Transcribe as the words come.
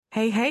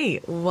Hey,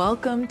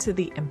 welcome to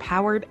the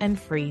Empowered and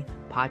Free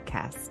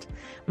podcast.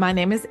 My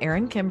name is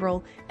Erin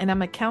Kimbrell, and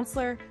I'm a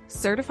counselor,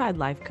 certified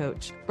life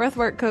coach,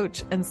 breathwork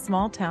coach, and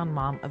small town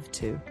mom of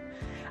two.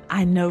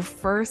 I know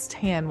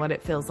firsthand what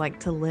it feels like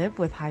to live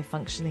with high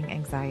functioning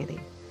anxiety.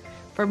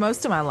 For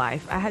most of my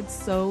life, I had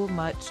so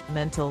much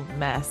mental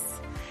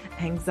mess,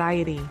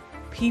 anxiety,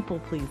 people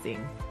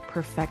pleasing,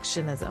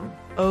 perfectionism,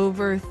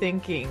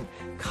 overthinking,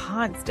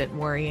 constant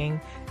worrying,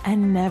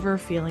 and never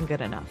feeling good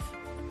enough.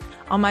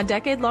 On my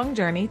decade-long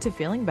journey to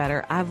feeling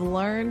better, I've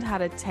learned how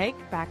to take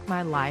back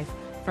my life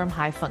from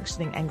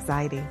high-functioning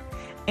anxiety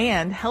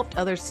and helped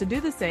others to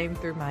do the same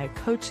through my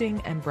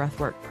coaching and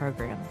breathwork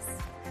programs.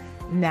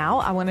 Now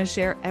I want to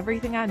share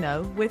everything I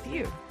know with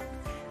you.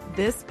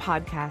 This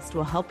podcast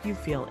will help you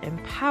feel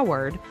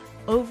empowered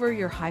over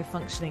your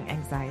high-functioning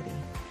anxiety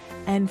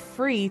and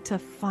free to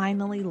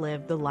finally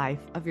live the life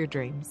of your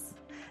dreams.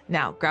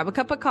 Now, grab a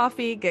cup of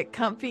coffee, get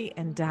comfy,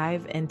 and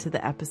dive into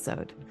the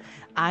episode.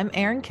 I'm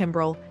Erin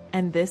Kimbrell,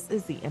 and this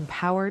is the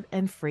Empowered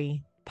and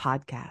Free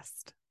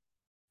podcast.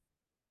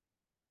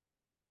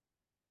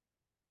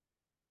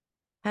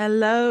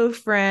 Hello,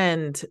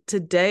 friend.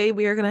 Today,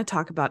 we are going to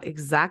talk about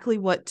exactly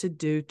what to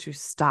do to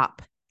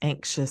stop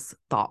anxious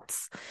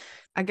thoughts.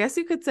 I guess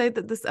you could say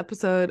that this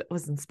episode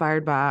was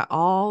inspired by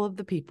all of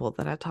the people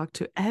that I talk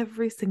to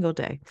every single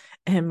day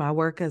in my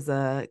work as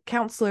a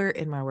counselor,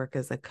 in my work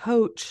as a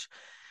coach,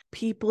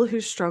 people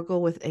who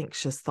struggle with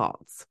anxious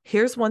thoughts.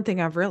 Here's one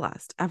thing I've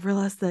realized. I've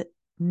realized that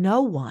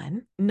no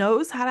one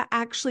knows how to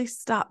actually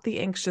stop the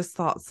anxious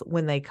thoughts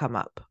when they come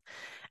up.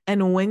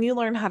 And when you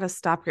learn how to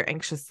stop your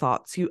anxious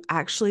thoughts, you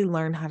actually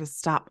learn how to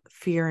stop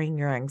fearing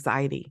your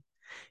anxiety.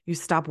 You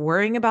stop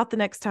worrying about the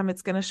next time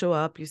it's going to show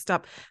up. You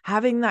stop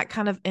having that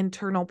kind of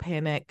internal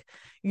panic.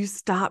 You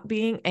stop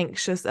being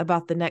anxious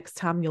about the next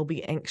time you'll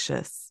be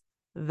anxious.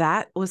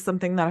 That was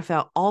something that I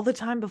felt all the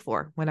time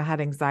before when I had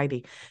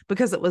anxiety,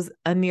 because it was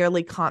a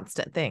nearly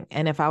constant thing.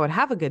 And if I would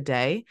have a good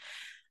day,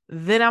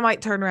 then I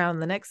might turn around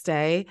the next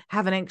day,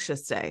 have an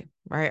anxious day,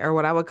 right? Or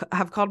what I would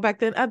have called back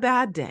then a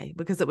bad day,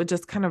 because it would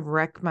just kind of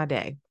wreck my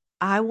day.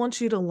 I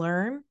want you to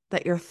learn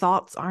that your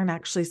thoughts aren't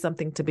actually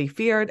something to be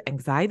feared.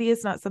 Anxiety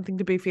is not something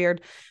to be feared,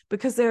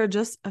 because there are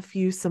just a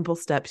few simple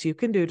steps you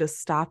can do to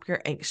stop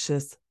your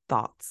anxious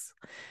thoughts.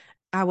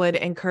 I would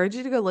encourage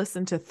you to go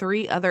listen to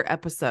 3 other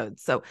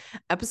episodes. So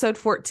episode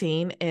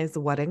 14 is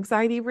what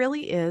anxiety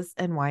really is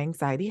and why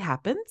anxiety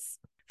happens.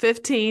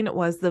 15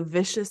 was the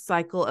vicious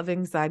cycle of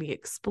anxiety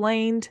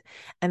explained.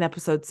 And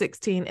episode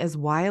 16 is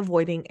why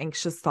avoiding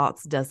anxious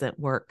thoughts doesn't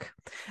work.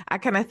 I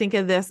kind of think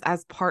of this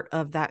as part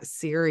of that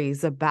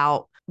series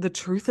about the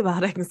truth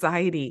about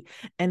anxiety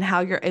and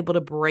how you're able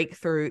to break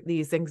through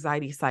these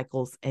anxiety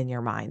cycles in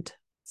your mind.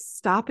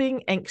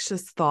 Stopping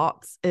anxious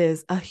thoughts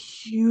is a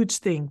huge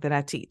thing that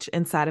I teach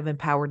inside of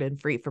Empowered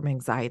and Free from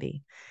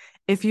Anxiety.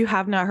 If you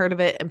have not heard of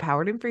it,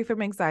 Empowered and Free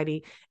from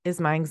Anxiety is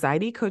my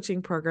anxiety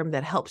coaching program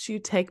that helps you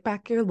take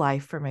back your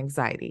life from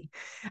anxiety.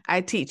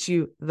 I teach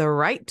you the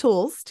right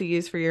tools to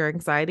use for your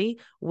anxiety,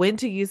 when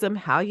to use them,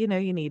 how you know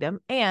you need them,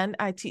 and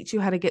I teach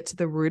you how to get to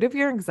the root of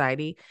your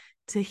anxiety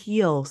to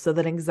heal so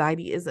that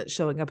anxiety isn't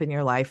showing up in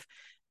your life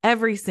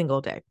every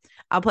single day.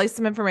 I'll place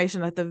some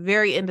information at the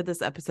very end of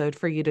this episode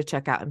for you to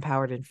check out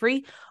Empowered and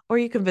Free, or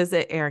you can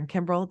visit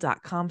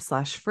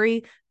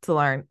erinkimbrell.com/free to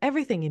learn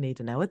everything you need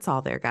to know. It's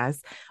all there,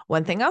 guys.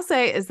 One thing I'll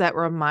say is that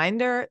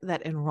reminder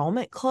that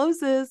enrollment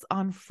closes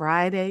on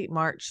Friday,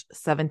 March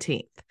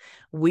 17th.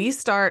 We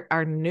start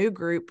our new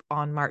group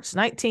on March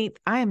 19th.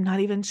 I am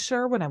not even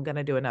sure when I'm going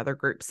to do another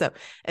group. So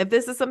if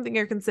this is something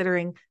you're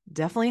considering,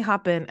 definitely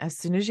hop in as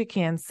soon as you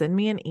can. Send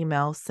me an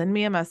email, send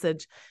me a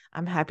message.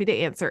 I'm happy to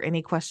answer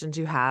any questions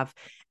you have.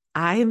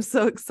 I am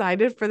so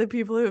excited for the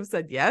people who have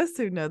said yes,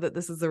 who know that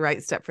this is the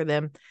right step for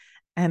them.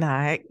 And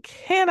I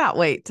cannot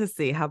wait to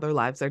see how their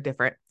lives are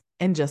different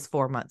in just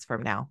 4 months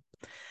from now.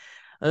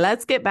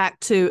 Let's get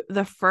back to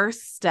the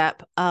first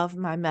step of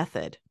my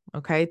method,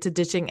 okay, to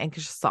ditching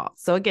anxious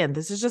thoughts. So again,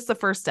 this is just the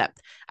first step.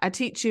 I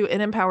teach you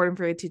in Empowered and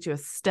Free, I teach you a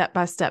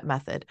step-by-step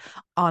method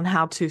on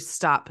how to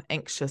stop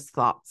anxious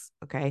thoughts,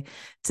 okay?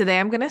 Today,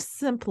 I'm going to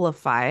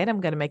simplify it. I'm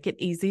going to make it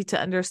easy to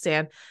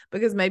understand,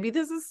 because maybe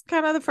this is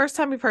kind of the first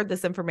time you've heard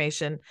this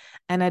information,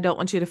 and I don't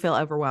want you to feel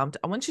overwhelmed.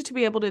 I want you to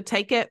be able to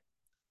take it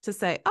to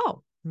say,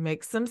 oh,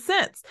 makes some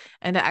sense,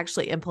 and to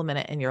actually implement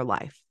it in your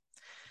life.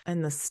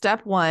 And the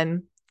step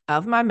 1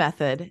 of my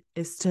method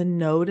is to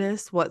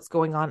notice what's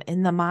going on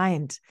in the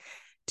mind.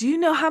 Do you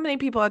know how many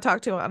people I talk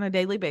to on a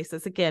daily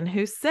basis, again,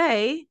 who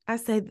say,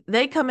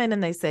 they come in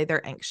and they say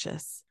they're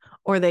anxious,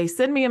 or they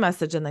send me a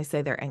message and they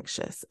say they're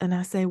anxious. And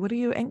I say, what are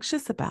you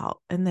anxious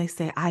about? And they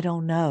say, I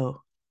don't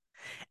know.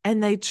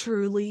 And they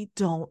truly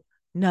don't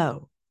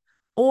know.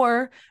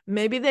 Or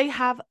maybe they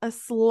have a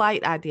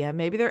slight idea.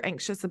 Maybe they're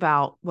anxious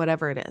about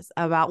whatever it is,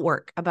 about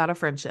work, about a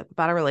friendship,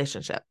 about a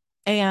relationship.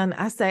 And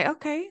I say,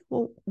 okay,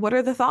 well, what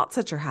are the thoughts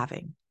that you're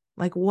having?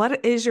 Like,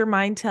 what is your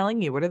mind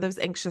telling you? What are those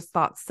anxious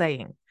thoughts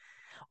saying?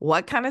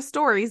 What kind of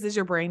stories is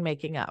your brain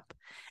making up?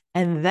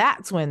 And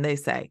that's when they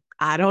say,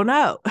 I don't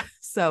know.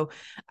 So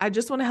I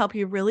just want to help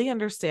you really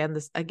understand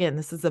this. Again,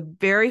 this is a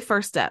very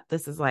first step.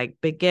 This is like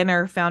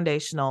beginner,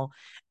 foundational.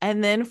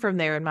 And then from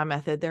there in my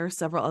method, there are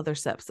several other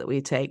steps that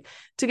we take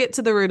to get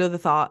to the root of the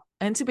thought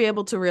and to be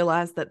able to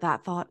realize that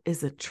that thought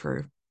isn't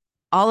true.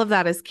 All of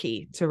that is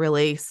key to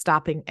really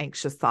stopping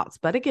anxious thoughts.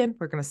 But again,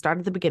 we're going to start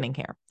at the beginning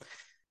here.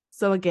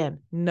 So again,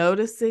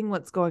 noticing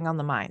what's going on in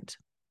the mind.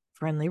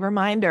 Friendly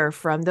reminder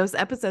from those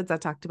episodes I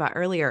talked about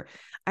earlier.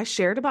 I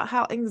shared about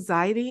how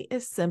anxiety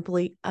is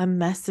simply a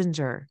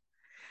messenger.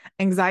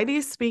 Anxiety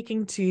is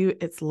speaking to you.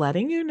 It's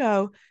letting you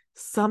know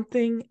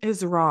something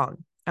is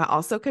wrong. I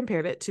also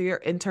compared it to your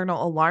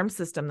internal alarm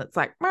system that's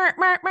like, "Mark,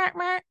 mark, mark,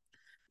 mark."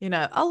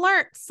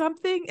 Alert,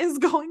 something is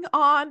going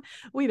on.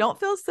 We don't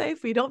feel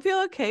safe. We don't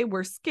feel okay.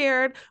 We're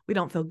scared. We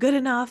don't feel good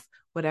enough.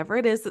 Whatever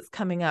it is that's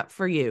coming up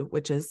for you,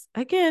 which is,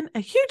 again, a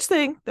huge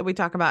thing that we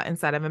talk about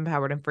inside of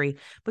Empowered and Free,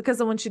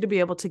 because I want you to be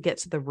able to get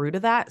to the root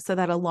of that so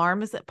that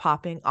alarm isn't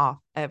popping off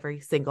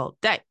every single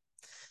day.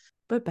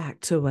 But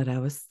back to what I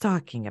was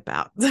talking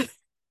about.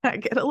 I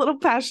get a little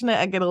passionate.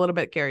 I get a little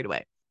bit carried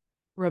away.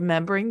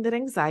 Remembering that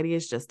anxiety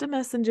is just a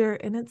messenger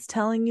and it's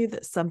telling you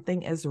that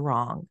something is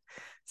wrong.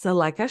 So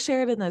like I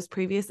shared in those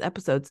previous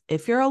episodes,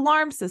 if your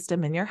alarm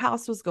system in your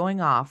house was going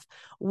off,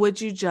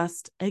 would you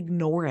just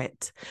ignore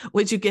it?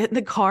 Would you get in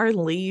the car and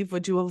leave?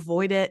 Would you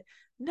avoid it?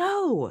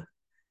 No.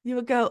 You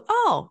would go,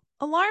 oh,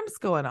 alarm's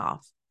going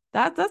off.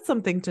 That's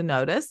something to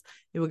notice.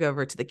 You would go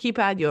over to the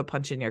keypad, you would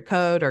punch in your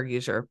code or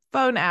use your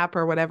phone app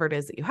or whatever it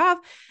is that you have,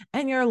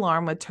 and your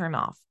alarm would turn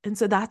off. And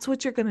so that's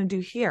what you're going to do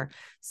here.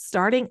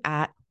 Starting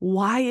at,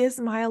 why is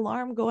my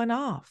alarm going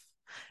off?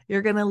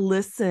 You're going to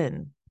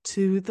listen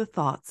to the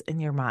thoughts in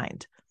your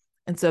mind.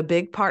 And so a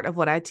big part of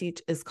what I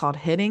teach is called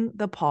hitting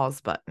the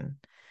pause button.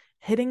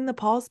 Hitting the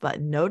pause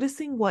button,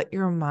 noticing what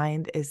your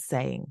mind is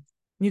saying.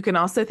 You can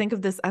also think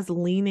of this as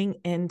leaning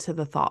into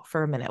the thought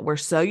for a minute. We're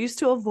so used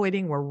to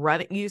avoiding,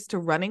 used to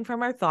running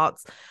from our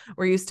thoughts.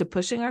 We're used to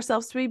pushing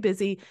ourselves to be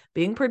busy,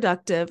 being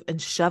productive, and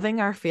shoving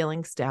our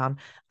feelings down.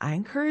 I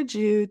encourage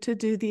you to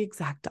do the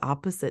exact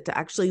opposite, to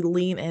actually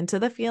lean into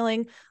the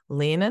feeling,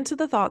 lean into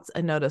the thoughts,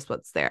 and notice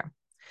what's there.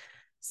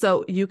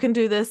 So you can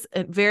do this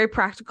in very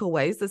practical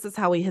ways. This is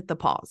how we hit the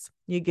pause.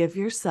 You give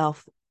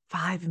yourself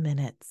 5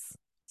 minutes.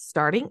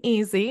 Starting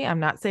easy. I'm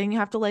not saying you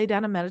have to lay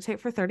down and meditate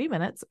for 30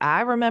 minutes.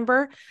 I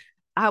remember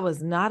I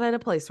was not at a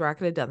place where I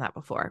could have done that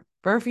before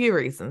for a few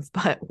reasons,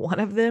 but one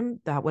of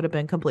them, that would have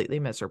been completely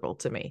miserable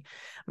to me.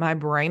 My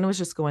brain was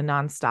just going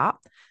nonstop.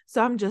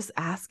 So I'm just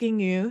asking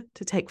you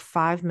to take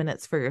 5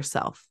 minutes for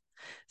yourself.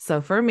 So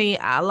for me,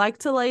 I like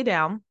to lay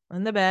down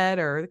in the bed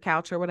or the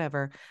couch or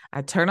whatever.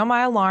 I turn on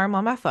my alarm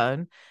on my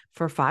phone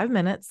for 5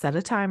 minutes, set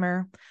a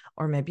timer,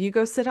 or maybe you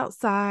go sit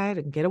outside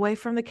and get away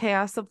from the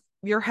chaos of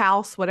your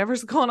house,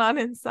 whatever's going on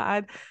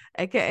inside,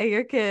 aka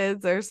your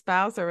kids or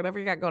spouse or whatever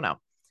you got going on,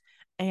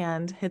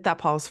 and hit that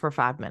pause for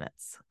 5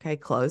 minutes. Okay,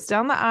 close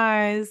down the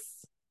eyes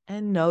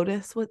and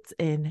notice what's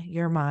in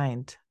your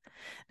mind.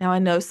 Now, I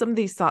know some of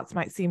these thoughts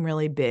might seem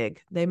really big.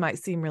 They might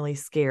seem really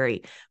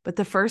scary, but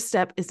the first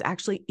step is to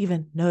actually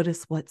even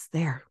notice what's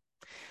there.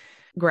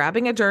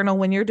 Grabbing a journal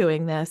when you're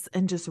doing this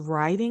and just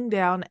writing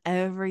down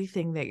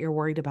everything that you're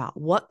worried about.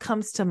 What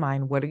comes to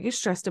mind? What are you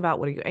stressed about?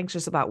 What are you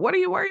anxious about? What are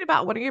you worried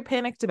about? What are you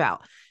panicked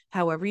about?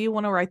 However you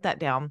want to write that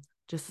down,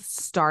 just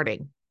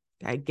starting,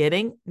 okay?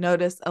 Getting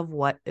notice of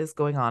what is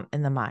going on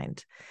in the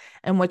mind.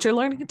 And what you're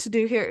learning to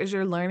do here is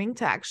you're learning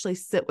to actually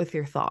sit with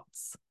your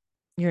thoughts.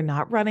 You're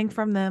not running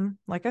from them.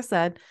 Like I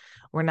said,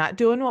 we're not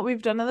doing what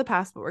we've done in the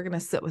past, but we're going to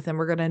sit with them.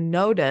 We're going to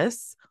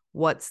notice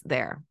what's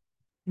there.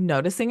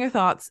 Noticing your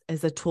thoughts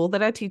is a tool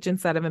that I teach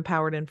inside of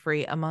Empowered and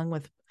Free, among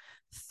with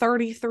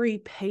 33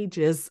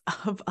 pages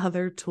of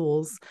other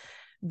tools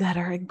that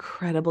are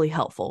incredibly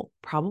helpful.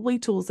 Probably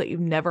tools that you've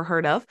never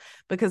heard of,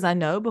 because I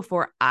know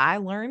before I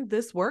learned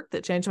this work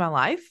that changed my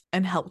life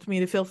and helped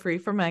me to feel free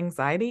from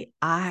anxiety,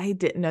 I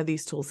didn't know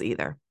these tools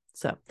either.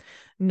 So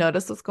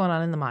notice what's going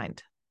on in the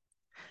mind.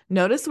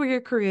 Notice where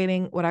you're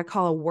creating what I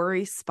call a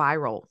worry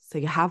spiral. So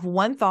you have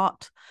one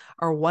thought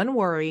or one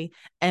worry,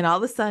 and all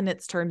of a sudden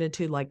it's turned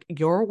into like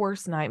your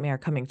worst nightmare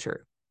coming true.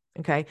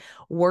 Okay.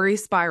 Worry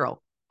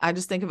spiral. I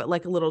just think of it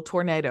like a little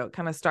tornado. It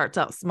kind of starts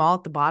out small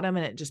at the bottom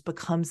and it just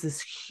becomes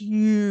this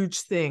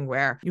huge thing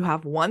where you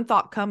have one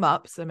thought come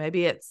up. So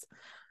maybe it's,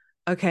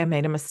 okay, I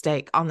made a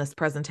mistake on this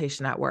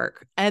presentation at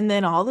work. And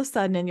then all of a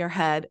sudden in your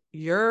head,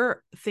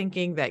 you're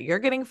thinking that you're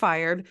getting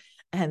fired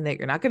and that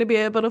you're not going to be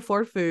able to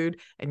afford food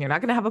and you're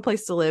not going to have a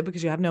place to live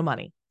because you have no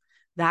money.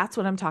 That's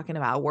what I'm talking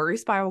about. Worry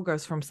spiral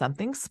goes from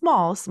something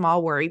small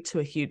worry, to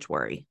a huge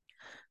worry.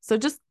 So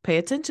just pay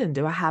attention.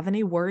 Do I have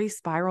any worry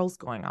spirals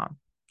going on?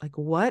 Like,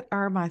 what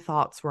are my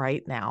thoughts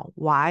right now?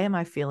 Why am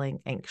I feeling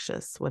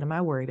anxious? What am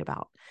I worried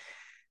about?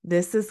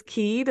 This is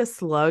key to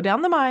slow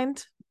down the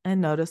mind and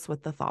notice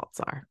what the thoughts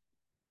are.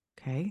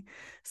 Okay.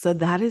 So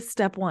that is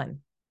step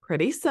one.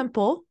 Pretty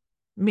simple,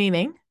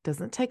 meaning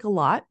doesn't take a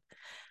lot.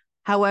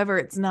 However,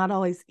 it's not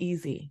always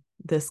easy.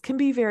 This can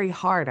be very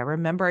hard. I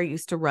remember I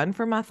used to run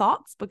from my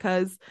thoughts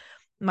because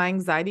My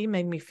anxiety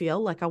made me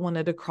feel like I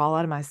wanted to crawl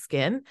out of my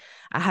skin.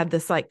 I had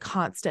this like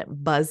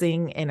constant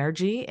buzzing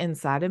energy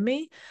inside of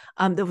me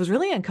that was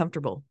really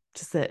uncomfortable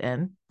to sit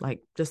in,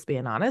 like just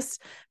being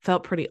honest,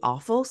 felt pretty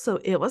awful. So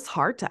it was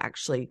hard to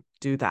actually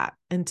do that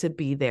and to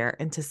be there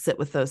and to sit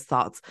with those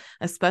thoughts,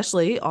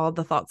 especially all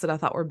the thoughts that I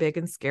thought were big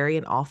and scary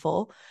and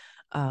awful.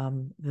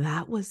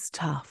 That was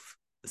tough.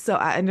 So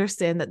I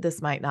understand that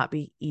this might not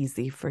be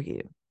easy for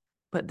you,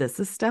 but this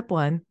is step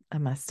one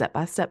of my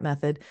step-by-step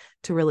method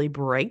to really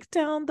break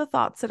down the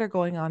thoughts that are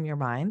going on in your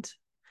mind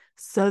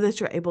so that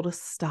you're able to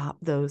stop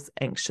those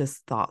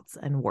anxious thoughts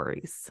and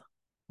worries.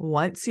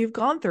 Once you've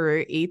gone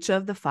through each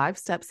of the 5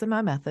 steps in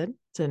my method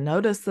to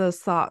notice those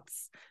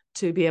thoughts,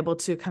 to be able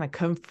to kind of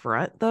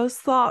confront those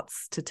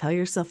thoughts, to tell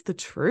yourself the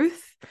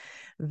truth,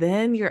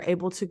 then you're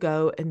able to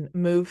go and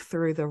move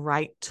through the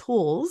right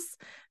tools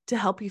to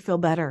help you feel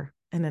better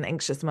in an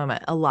anxious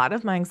moment. A lot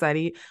of my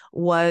anxiety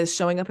was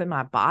showing up in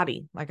my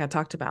body. Like I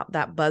talked about,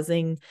 that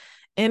buzzing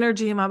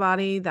energy in my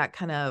body, that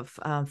kind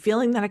of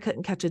feeling that I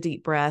couldn't catch a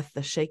deep breath,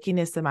 the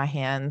shakiness in my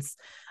hands,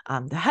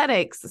 the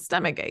headaches, the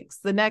stomach aches,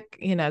 the neck,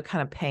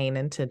 kind of pain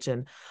and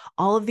tension.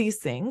 All of these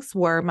things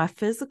were my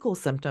physical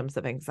symptoms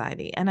of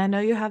anxiety. And I know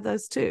you have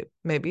those too.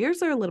 Maybe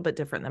yours are a little bit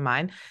different than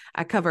mine.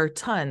 I cover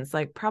tons,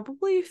 like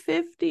probably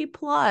 50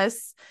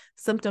 plus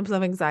symptoms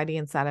of anxiety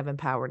inside of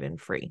Empowered and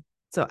Free.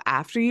 So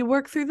after you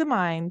work through the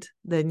mind,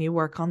 then you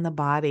work on the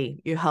body.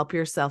 You help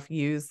yourself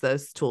use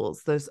those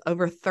tools. There's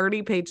over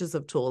 30 pages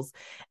of tools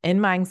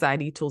in my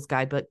Anxiety Tools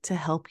Guidebook to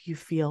help you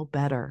feel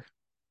better.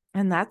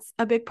 And that's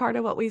a big part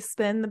of what we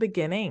spend the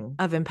beginning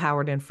of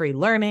Empowered and Free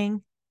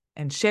learning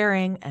and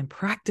sharing and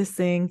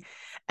practicing.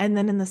 And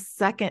then in the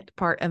second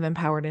part of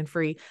Empowered and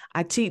Free,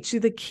 I teach you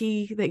the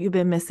key that you've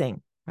been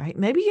missing. Right?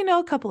 Maybe you know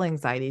a couple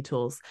anxiety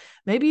tools.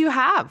 Maybe you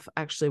have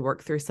actually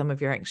worked through some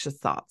of your anxious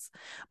thoughts,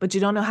 but you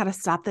don't know how to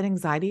stop that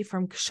anxiety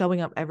from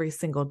showing up every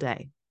single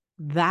day.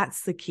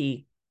 That's the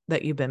key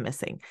that you've been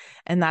missing.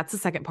 And that's the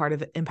second part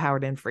of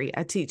Empowered and Free.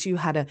 I teach you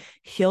how to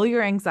heal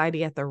your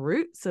anxiety at the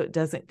root so it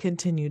doesn't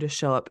continue to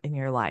show up in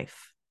your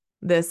life.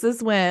 This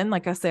is when,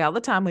 like I say all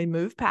the time, we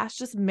move past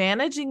just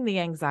managing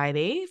the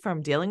anxiety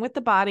from dealing with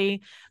the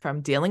body,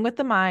 from dealing with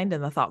the mind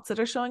and the thoughts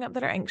that are showing up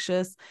that are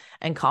anxious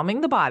and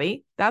calming the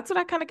body. That's what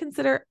I kind of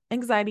consider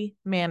anxiety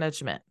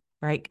management,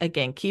 right?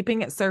 Again,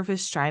 keeping it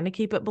surface, trying to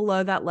keep it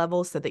below that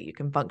level so that you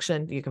can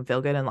function, you can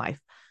feel good in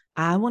life.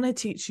 I want to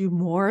teach you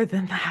more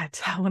than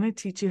that. I want to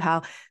teach you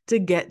how to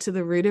get to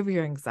the root of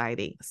your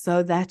anxiety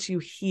so that you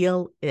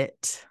heal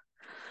it.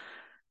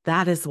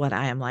 That is what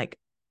I am like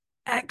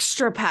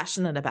extra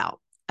passionate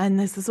about. And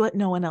this is what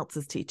no one else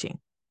is teaching.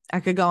 I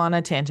could go on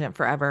a tangent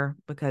forever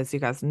because you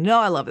guys know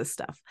I love this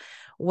stuff.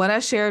 What I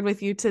shared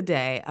with you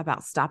today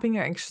about stopping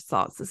your anxious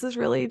thoughts, this is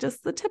really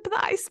just the tip of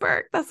the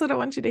iceberg. That's what I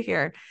want you to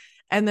hear.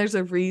 And there's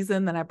a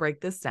reason that I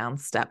break this down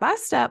step by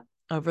step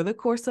over the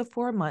course of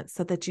 4 months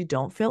so that you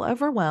don't feel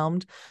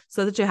overwhelmed,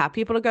 so that you have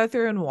people to go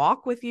through and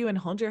walk with you and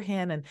hold your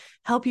hand and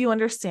help you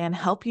understand,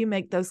 help you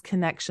make those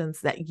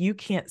connections that you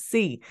can't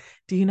see.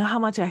 Do you know how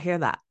much I hear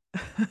that?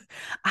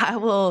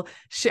 I'll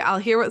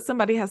hear what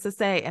somebody has to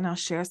say and I'll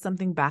share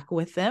something back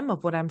with them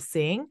of what I'm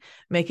seeing,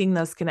 making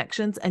those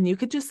connections. And you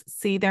could just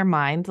see their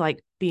mind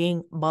like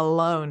being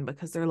blown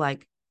because they're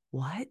like,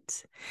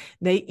 what?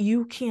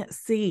 You can't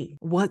see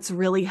what's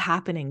really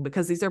happening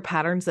because these are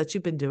patterns that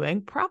you've been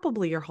doing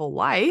probably your whole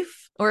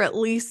life, or at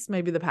least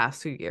maybe the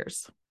past few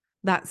years.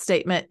 That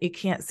statement, you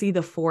can't see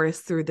the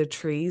forest through the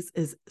trees,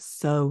 is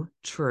so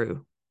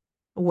true.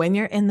 When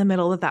you're in the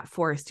middle of that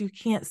forest, you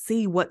can't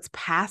see what's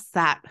past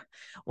that,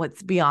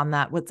 what's beyond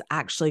that, what's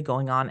actually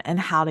going on and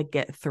how to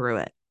get through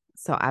it.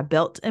 So I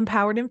built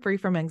Empowered and Free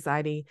from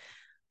Anxiety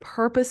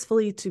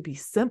purposefully to be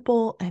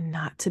simple and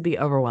not to be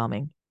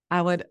overwhelming.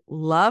 I would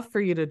love for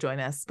you to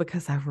join us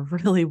because I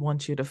really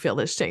want you to feel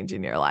this change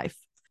in your life.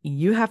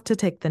 You have to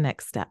take the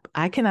next step.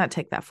 I cannot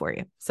take that for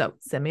you. So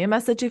send me a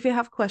message if you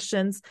have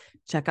questions.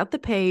 Check out the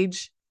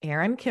page,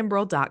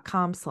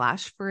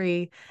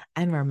 erinkimbrell.com/free.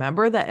 And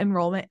remember that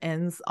enrollment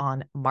ends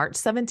on March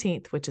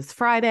 17th, which is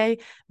Friday,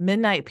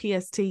 midnight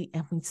PST,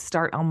 and we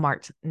start on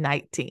March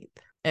 19th.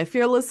 If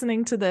you're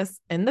listening to this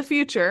in the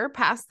future,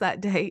 past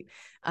that date,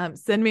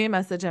 send me a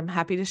message. I'm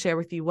happy to share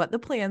with you what the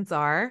plans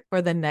are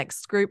for the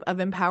next group of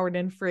Empowered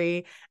and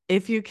Free,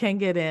 if you can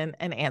get in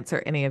and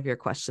answer any of your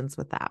questions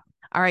with that.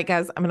 All right,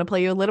 guys, I'm going to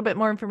play you a little bit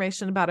more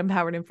information about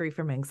Empowered and Free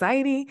from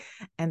Anxiety,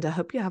 and I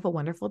hope you have a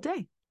wonderful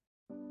day.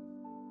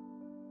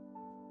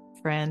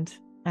 Friend,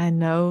 I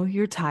know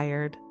you're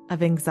tired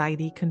of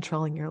anxiety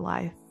controlling your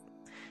life.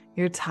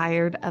 You're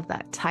tired of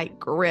that tight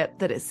grip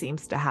that it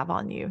seems to have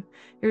on you.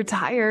 You're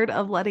tired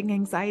of letting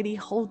anxiety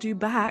hold you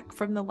back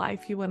from the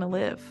life you want to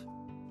live.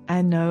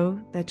 I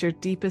know that your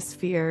deepest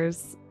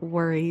fears,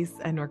 worries,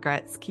 and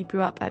regrets keep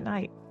you up at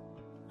night.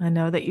 I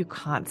know that you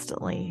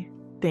constantly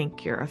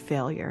think you're a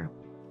failure.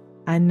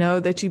 I know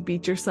that you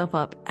beat yourself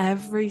up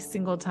every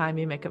single time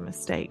you make a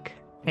mistake.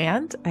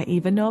 And I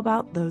even know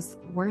about those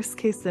worst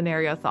case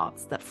scenario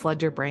thoughts that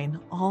flood your brain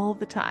all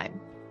the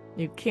time.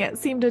 You can't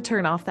seem to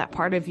turn off that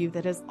part of you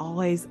that is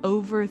always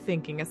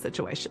overthinking a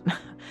situation,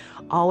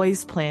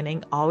 always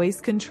planning, always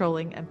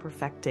controlling and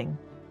perfecting.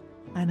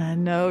 And I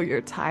know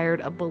you're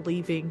tired of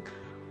believing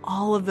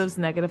all of those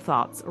negative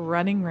thoughts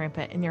running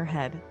rampant in your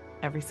head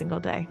every single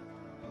day.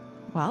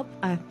 Well,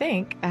 I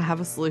think I have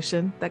a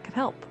solution that could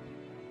help.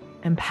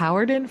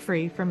 Empowered and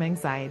Free from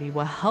Anxiety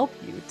will help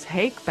you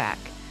take back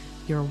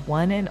your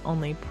one and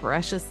only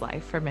precious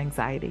life from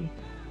anxiety.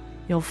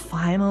 You'll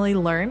finally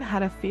learn how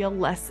to feel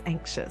less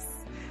anxious,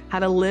 how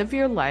to live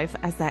your life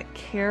as that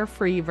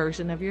carefree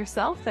version of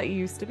yourself that you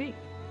used to be.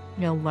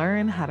 You'll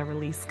learn how to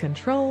release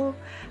control,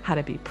 how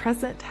to be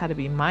present, how to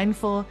be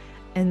mindful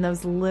in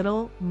those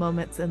little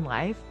moments in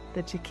life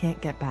that you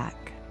can't get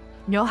back.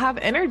 You'll have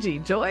energy,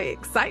 joy,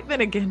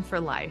 excitement again for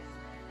life,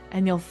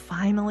 and you'll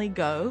finally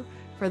go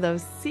for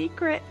those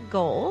secret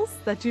goals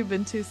that you've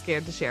been too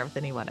scared to share with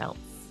anyone else.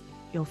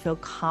 You'll feel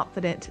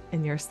confident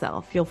in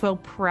yourself. You'll feel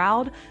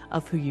proud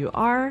of who you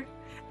are,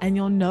 and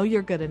you'll know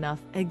you're good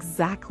enough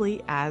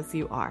exactly as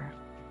you are.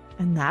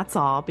 And that's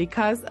all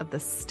because of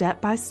the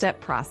step-by-step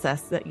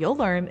process that you'll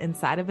learn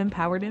inside of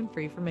Empowered and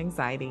Free from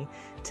Anxiety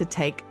to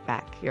take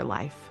back your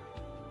life.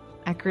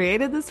 I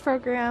created this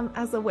program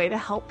as a way to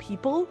help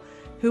people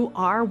who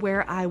are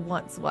where I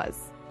once was.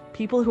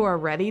 People who are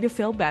ready to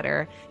feel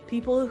better,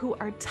 people who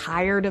are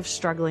tired of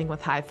struggling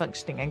with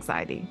high-functioning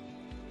anxiety.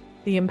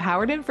 The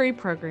Empowered and Free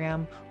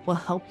program will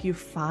help you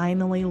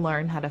finally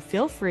learn how to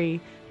feel free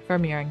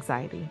from your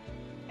anxiety.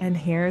 And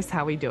here's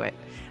how we do it.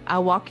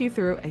 I'll walk you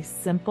through a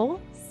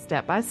simple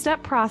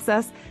step-by-step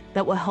process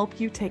that will help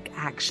you take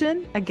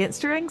action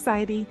against your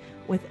anxiety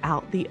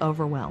without the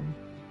overwhelm.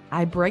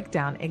 I break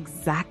down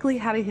exactly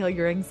how to heal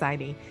your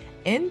anxiety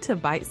into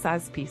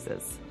bite-sized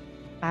pieces.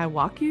 I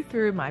walk you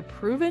through my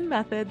proven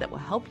method that will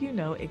help you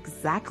know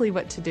exactly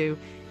what to do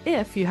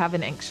if you have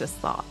an anxious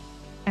thought.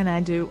 And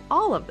I do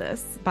all of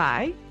this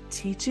by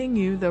teaching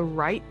you the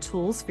right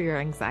tools for your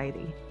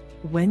anxiety.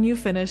 When you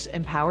finish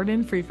Empowered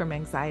and Free from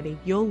Anxiety,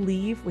 you'll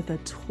leave with a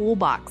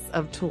toolbox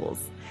of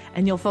tools,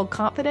 and you'll feel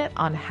confident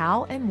on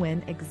how and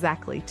when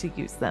exactly to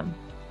use them.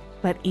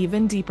 But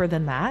even deeper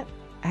than that,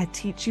 I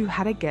teach you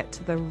how to get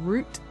to the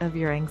root of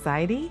your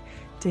anxiety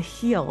to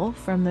heal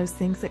from those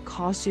things that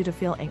caused you to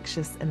feel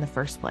anxious in the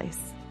first place.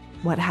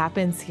 What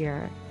happens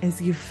here is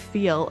you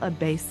feel a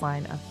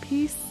baseline of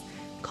peace,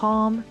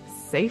 calm,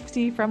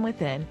 safety from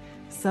within,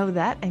 so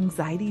that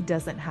anxiety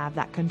doesn't have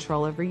that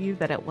control over you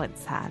that it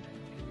once had.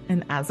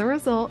 And as a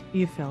result,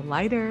 you feel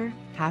lighter,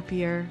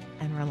 happier,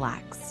 and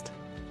relaxed.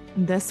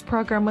 This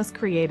program was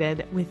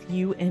created with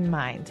you in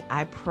mind.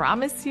 I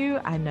promise you,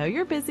 I know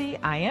you're busy.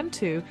 I am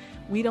too.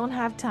 We don't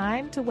have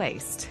time to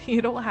waste.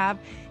 You don't have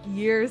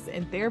years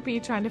in therapy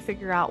trying to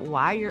figure out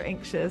why you're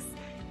anxious.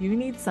 You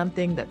need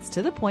something that's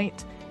to the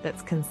point,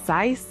 that's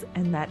concise,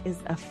 and that is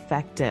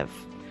effective.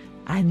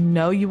 I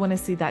know you want to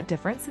see that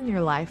difference in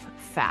your life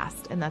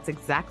fast, and that's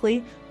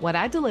exactly what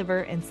I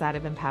deliver inside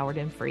of Empowered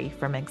and Free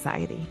from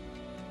Anxiety.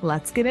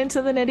 Let's get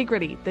into the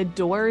nitty-gritty. The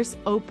doors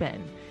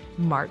open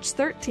March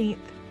 13th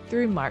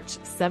through March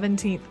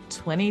 17th,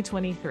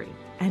 2023.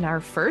 And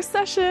our first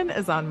session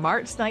is on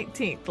March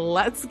 19th.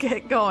 Let's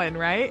get going,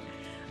 right?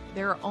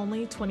 There are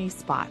only 20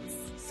 spots,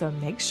 so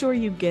make sure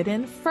you get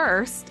in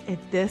first if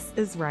this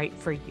is right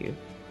for you.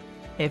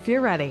 If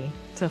you're ready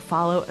to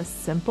follow a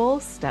simple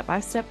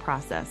step-by-step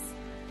process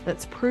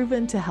that's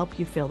proven to help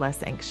you feel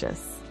less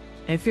anxious.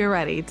 If you're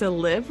ready to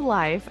live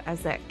life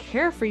as that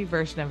carefree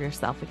version of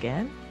yourself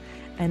again,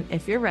 and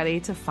if you're ready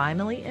to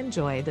finally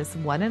enjoy this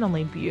one and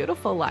only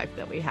beautiful life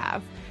that we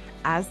have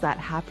as that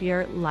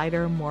happier,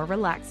 lighter, more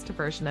relaxed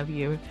version of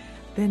you,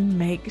 then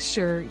make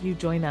sure you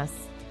join us.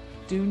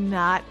 Do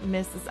not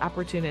miss this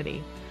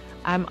opportunity.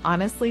 I'm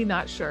honestly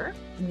not sure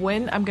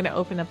when I'm going to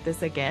open up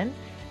this again,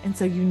 and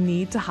so you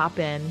need to hop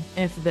in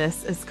if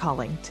this is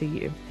calling to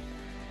you.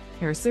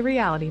 Here's the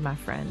reality, my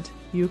friend.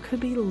 You could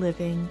be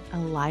living a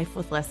life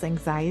with less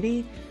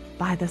anxiety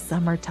by the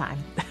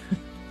summertime.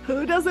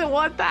 Who doesn't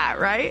want that,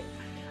 right?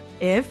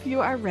 If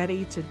you are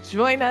ready to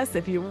join us,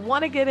 if you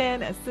want to get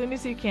in as soon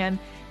as you can,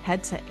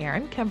 head to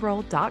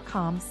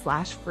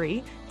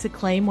erinkimbrell.com/free to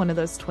claim one of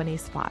those 20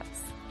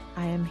 spots.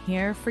 I am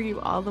here for you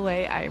all the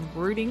way. I am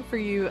rooting for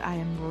you. I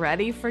am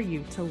ready for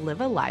you to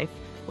live a life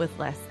with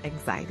less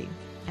anxiety.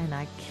 And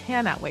I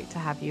cannot wait to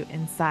have you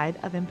inside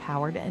of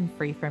Empowered and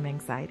Free from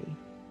Anxiety.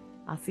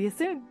 I'll see you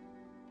soon.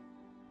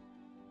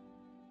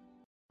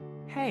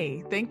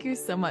 Hey, thank you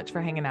so much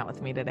for hanging out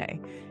with me today.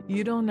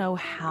 You don't know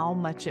how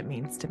much it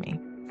means to me.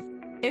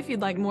 If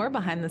you'd like more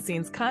behind the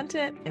scenes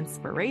content,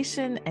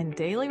 inspiration, and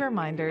daily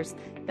reminders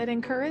that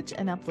encourage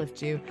and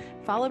uplift you,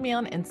 follow me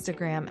on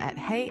Instagram at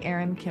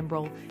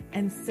HeyErinKimbrell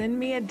and send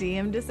me a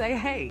DM to say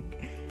hey.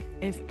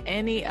 If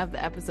any of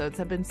the episodes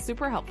have been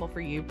super helpful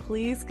for you,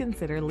 please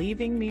consider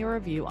leaving me a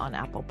review on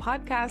Apple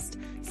Podcasts,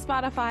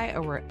 Spotify,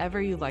 or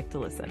wherever you like to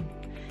listen.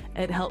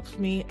 It helps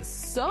me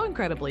so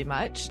incredibly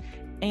much,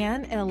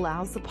 and it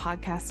allows the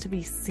podcast to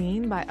be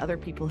seen by other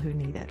people who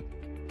need it.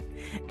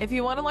 If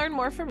you want to learn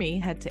more from me,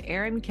 head to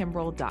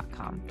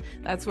erinkimbrell.com.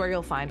 That's where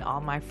you'll find all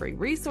my free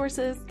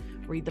resources,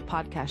 read the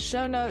podcast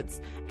show notes,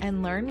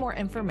 and learn more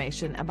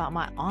information about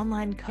my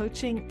online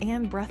coaching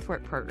and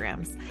breathwork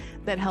programs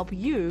that help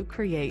you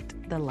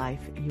create the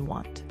life you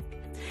want.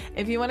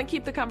 If you want to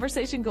keep the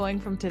conversation going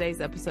from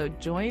today's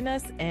episode, join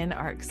us in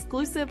our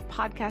exclusive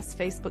podcast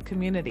Facebook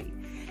community,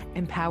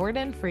 Empowered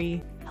and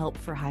Free Help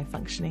for High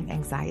Functioning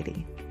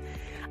Anxiety.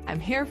 I'm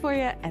here for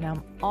you, and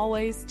I'm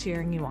always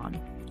cheering you on.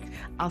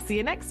 I'll see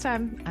you next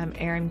time. I'm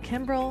Erin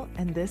Kimbrell,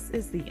 and this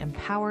is the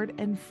Empowered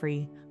and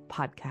Free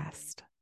podcast.